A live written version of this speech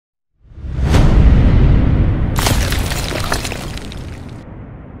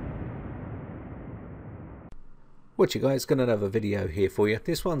What you guys, got another video here for you.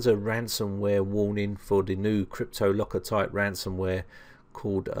 This one's a ransomware warning for the new CryptoLocker type ransomware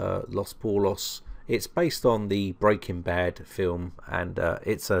called Los Pollos. It's based on the Breaking Bad film, and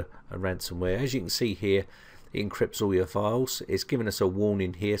it's a ransomware. As you can see here, it encrypts all your files. It's giving us a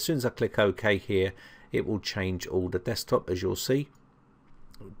warning here. As soon as I click OK here, it will change all the desktop, as you'll see.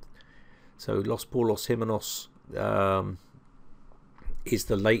 So Los Pollos Hermanos is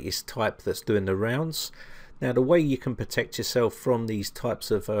the latest type that's doing the rounds. Now, the way you can protect yourself from these types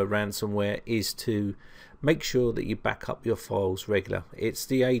of ransomware is to make sure that you back up your files regular. It's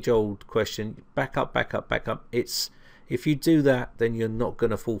the age-old question: back up, back up, back up. If you do that, then you're not going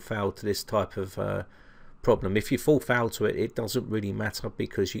to fall foul to this type of problem. If you fall foul to it, it doesn't really matter,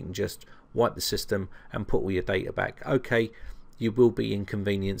 because you can just wipe the system and put all your data back. Okay, you will be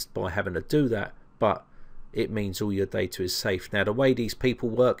inconvenienced by having to do that, but it means all your data is safe. Now, the way these people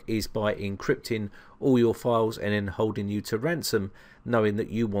work is by encrypting all your files and then holding you to ransom, knowing that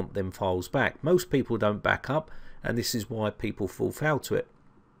you want them files back. Most people don't back up, and this is why people fall foul to it.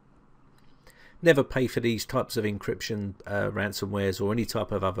 Never pay for these types of encryption ransomwares or any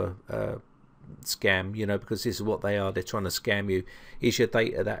type of other scam, you know, because this is what they are. They're trying to scam you. Is your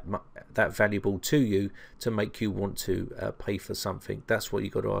data that valuable to you to make you want to pay for something? That's what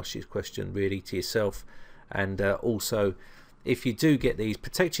you've got to ask this question really to yourself. And also, if you do get these,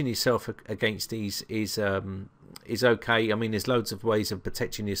 protecting yourself against these is okay. I mean, there's loads of ways of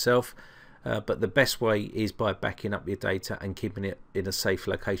protecting yourself, but the best way is by backing up your data and keeping it in a safe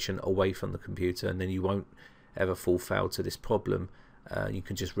location away from the computer, and then you won't ever fall foul to this problem. You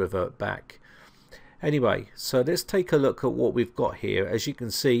can just revert back. Anyway, so let's take a look at what we've got here. As you can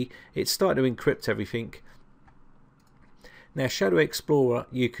see, it's starting to encrypt everything. Now, Shadow Explorer,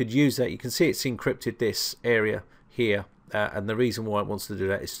 you could use that. You can see it's encrypted this area here, and the reason why it wants to do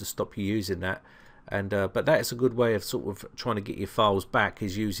that is to stop you using that. And but that is a good way of sort of trying to get your files back,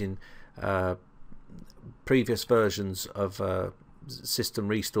 is using previous versions of system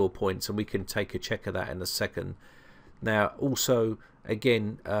restore points, and we can take a check of that in a second. Now, also,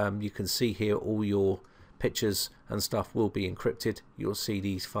 again, you can see here all your pictures and stuff will be encrypted. You'll see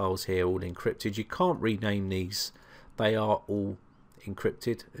these files here all encrypted. You can't rename these. They are all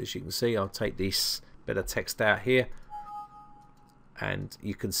encrypted, as you can see. I'll take this bit of text out here, and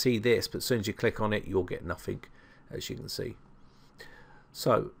you can see this, but as soon as you click on it, you'll get nothing, as you can see.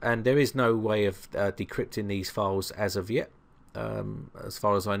 So, and there is no way of decrypting these files as of yet, as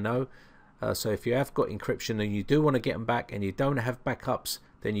far as I know. So if you have got encryption and you do want to get them back and you don't have backups,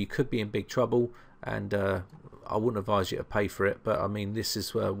 then you could be in big trouble, and I wouldn't advise you to pay for it. But I mean, this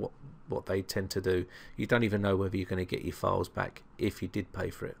is what they tend to do. You don't even know whether you're going to get your files back if you did pay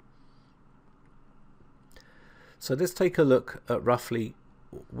for it. So let's take a look at roughly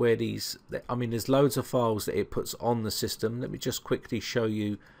where these, I mean, there's loads of files that it puts on the system. Let me just quickly show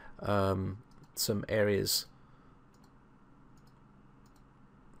you some areas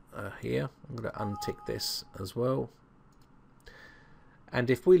here. I'm going to untick this as well. And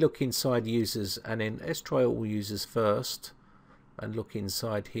if we look inside users, and then let's try all users first and look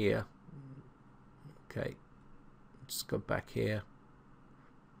inside here. Okay, just go back here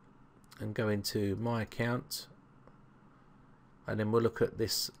and go into my account, and then we'll look at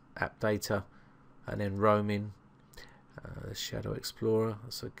this app data, and then roaming, Shadow Explorer,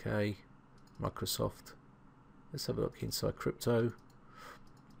 that's okay, Microsoft. Let's have a look inside crypto,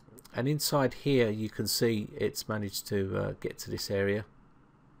 and inside here you can see it's managed to get to this area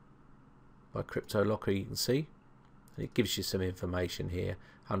by CryptoLocker. You can see it gives you some information here.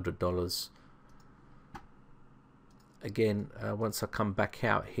 $100. Again, once I come back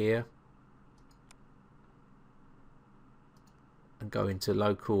out here and go into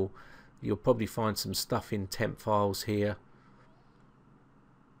local, you'll probably find some stuff in temp files here.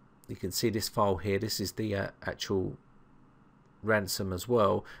 You can see this file here. This is the actual ransom as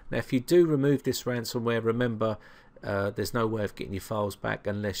well. Now, if you do remove this ransomware, remember there's no way of getting your files back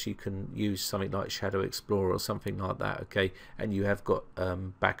unless you can use something like Shadow Explorer or something like that, okay, and you have got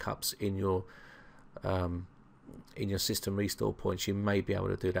backups in your system restore points. You may be able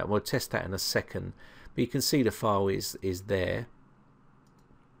to do that. We'll test that in a second, but you can see the file is there.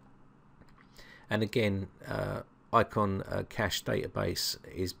 And again, icon cache database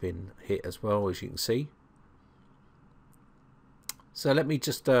has been hit as well, as you can see. So let me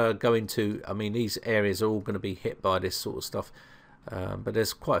just go into, I mean, these areas are all going to be hit by this sort of stuff, but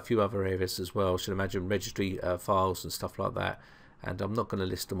there's quite a few other areas as well. I should imagine registry files and stuff like that, and I'm not going to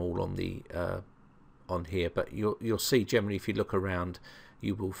list them all on the on here, but you'll see generally if you look around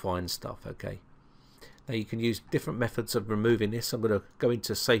you will find stuff. Okay, now you can use different methods of removing this. I'm going to go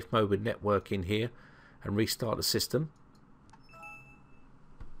into safe mode with networking here, and restart the system.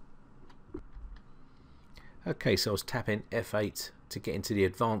 Okay, so I was tapping F8 to get into the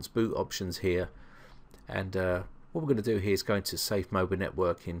advanced boot options here, and what we're going to do here is go into safe mobile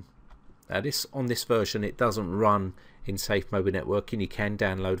networking. Now on this version it doesn't run in safe mobile networking. You can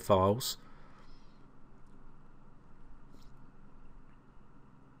download files.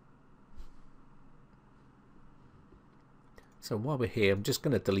 So while we're here, I'm just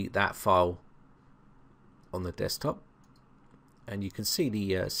going to delete that file on the desktop, and you can see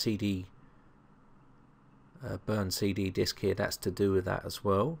the CD burn CD disk here. That's to do with that as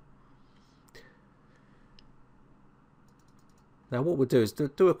well. Now what we'll do is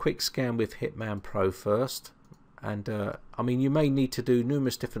do a quick scan with Hitman Pro first, and I mean, you may need to do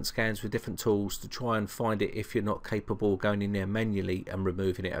numerous different scans with different tools to try and find it if you're not capable of going in there manually and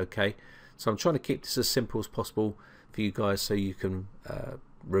removing it. Okay, so I'm trying to keep this as simple as possible for you guys so you can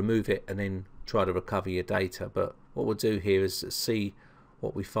remove it and then try to recover your data. But what we'll do here is see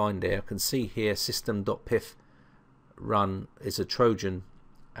what we find there. I can see here system.pif run is a Trojan,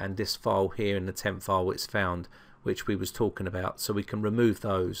 and this file here in the temp file it's found, which we was talking about, so we can remove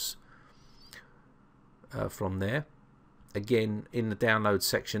those from there. Again, in the download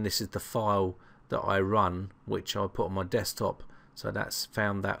section, this is the file that I run, which I put on my desktop, so that's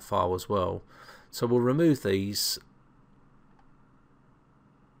found that file as well. So we'll remove these.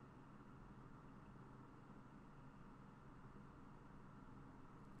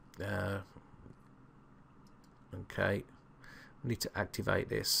 Okay, we need to activate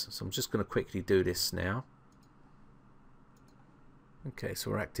this, so I'm just going to quickly do this now. Okay,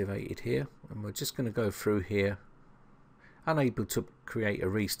 so we're activated here, and we're just going to go through here. Unable to create a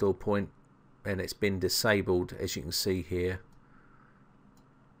restore point, and it's been disabled, as you can see here.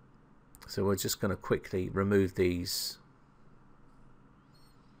 So we're just going to quickly remove these.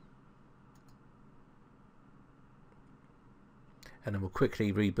 And then we'll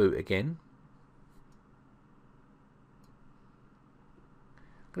quickly reboot again.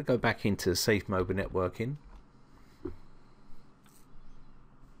 I'm going to go back into safe mobile networking.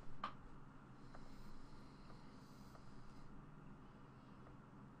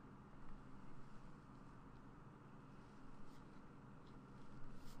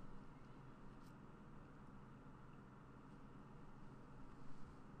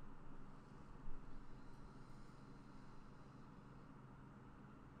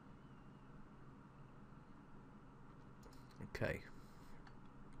 Okay.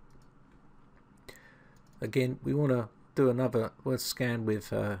 Again, we want to do another word scan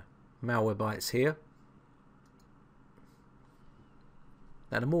with Malwarebytes here.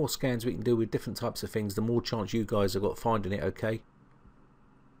 Now, the more scans we can do with different types of things, the more chance you guys have got finding it. Okay.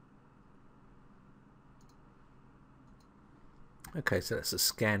 Okay, so that's a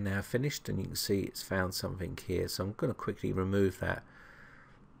scan now finished, and you can see it's found something here. So I'm going to quickly remove that,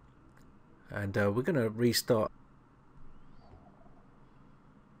 and we're going to restart.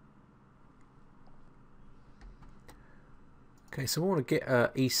 Okay, so I want to get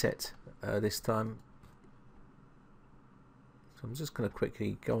Eset this time. So I'm just going to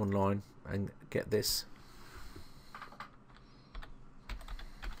quickly go online and get this.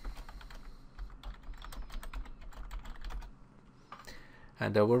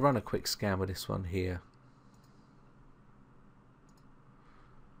 And we'll run a quick scan with this one here.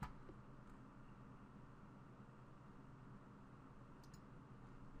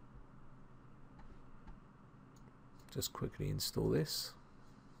 Just quickly install this.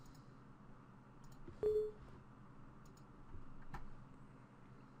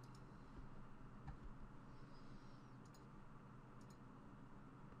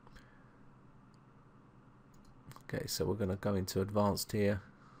 Okay, so we're going to go into advanced here.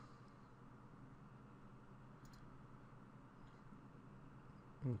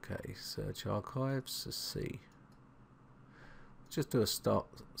 Okay, search archives. Let's see. Just do a start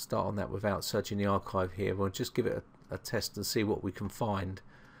on that without searching the archive here. We'll just give it a test and see what we can find.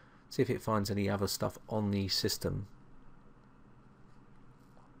 See if it finds any other stuff on the system.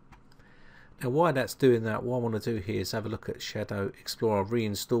 Now, while that's doing that, what I want to do here is have a look at Shadow Explorer. I've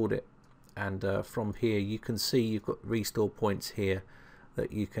reinstalled it, and from here you can see you've got restore points here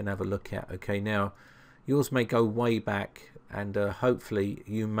that you can have a look at. Okay, now yours may go way back, and hopefully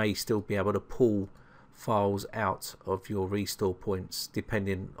you may still be able to pull files out of your restore points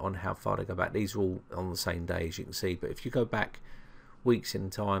depending on how far they go back. These are all on the same day, as you can see, but if you go back weeks in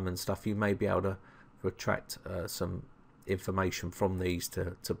time and stuff, you may be able to retract some information from these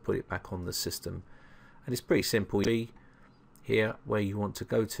to put it back on the system. And it's pretty simple. You see here where you want to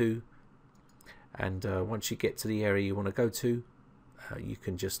go to, and once you get to the area you want to go to, you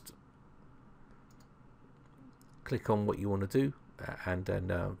can just click on what you want to do and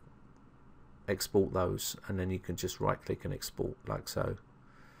then export those, and then you can just right click and export like so,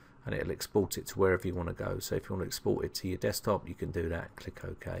 and it'll export it to wherever you want to go. So if you want to export it to your desktop, you can do that, click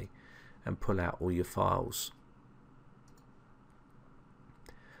OK, and pull out all your files.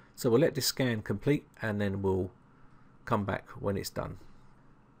 So we'll let this scan complete and then we'll come back when it's done.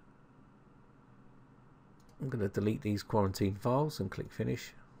 I'm going to delete these quarantine files and click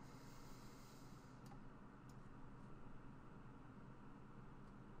finish.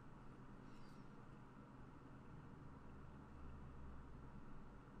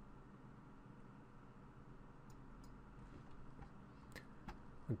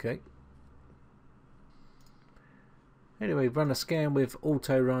 Okay. Anyway, run a scan with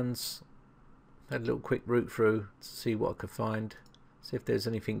auto runs. Had a little quick root through to see what I could find. See if there's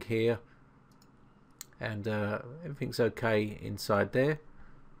anything here. And everything's okay inside there.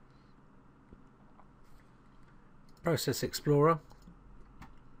 Process Explorer.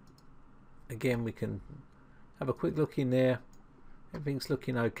 Again, we can have a quick look in there. Everything's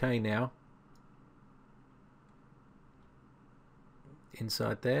looking okay now.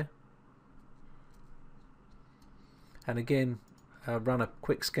 Inside there. And again, run a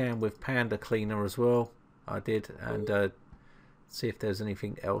quick scan with Panda Cleaner as well. I did, and see if there's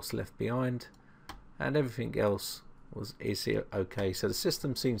anything else left behind. And everything else is here okay. So the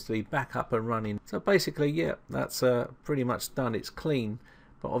system seems to be back up and running. So basically, yeah, that's pretty much done. It's clean,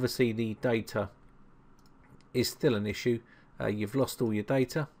 but obviously the data is still an issue. You've lost all your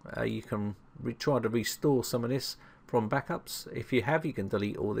data. You can try to restore some of this from backups. If you have, you can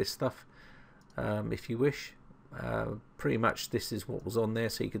delete all this stuff if you wish. Pretty much this is what was on there,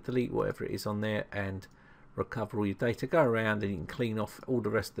 so you can delete whatever it is on there and recover all your data. Go around and you can clean off all the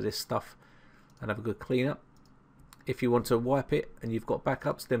rest of this stuff and have a good clean up. If you want to wipe it and you've got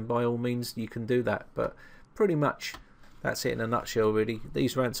backups, then by all means you can do that, but pretty much that's it in a nutshell really.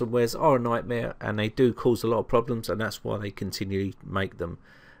 These ransomwares are a nightmare and they do cause a lot of problems, and that's why they continually make them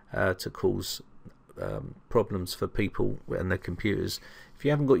to cause problems for people and their computers. If you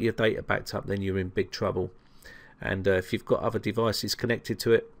haven't got your data backed up, then you're in big trouble. And if you've got other devices connected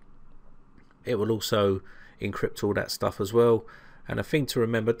to it, it will also encrypt all that stuff as well. And a thing to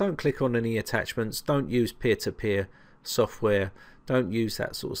remember, don't click on any attachments, don't use peer-to-peer software, don't use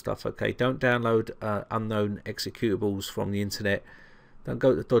that sort of stuff, okay? Don't download unknown executables from the internet, don't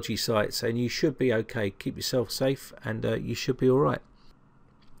go to dodgy sites, and you should be okay. Keep yourself safe and you should be alright.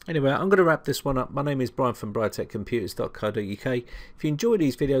 Anyway, I'm going to wrap this one up. My name is Brian from briteccomputers.co.uk. If you enjoy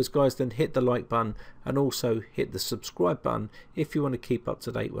these videos, guys, then hit the like button and also hit the subscribe button if you want to keep up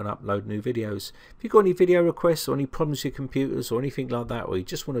to date when I upload new videos. If you've got any video requests or any problems with your computers or anything like that, or you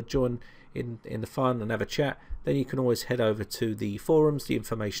just want to join in the fun and have a chat, then you can always head over to the forums. The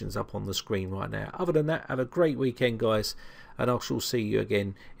information's up on the screen right now. Other than that, have a great weekend, guys, and I shall see you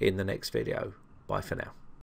again in the next video. Bye for now.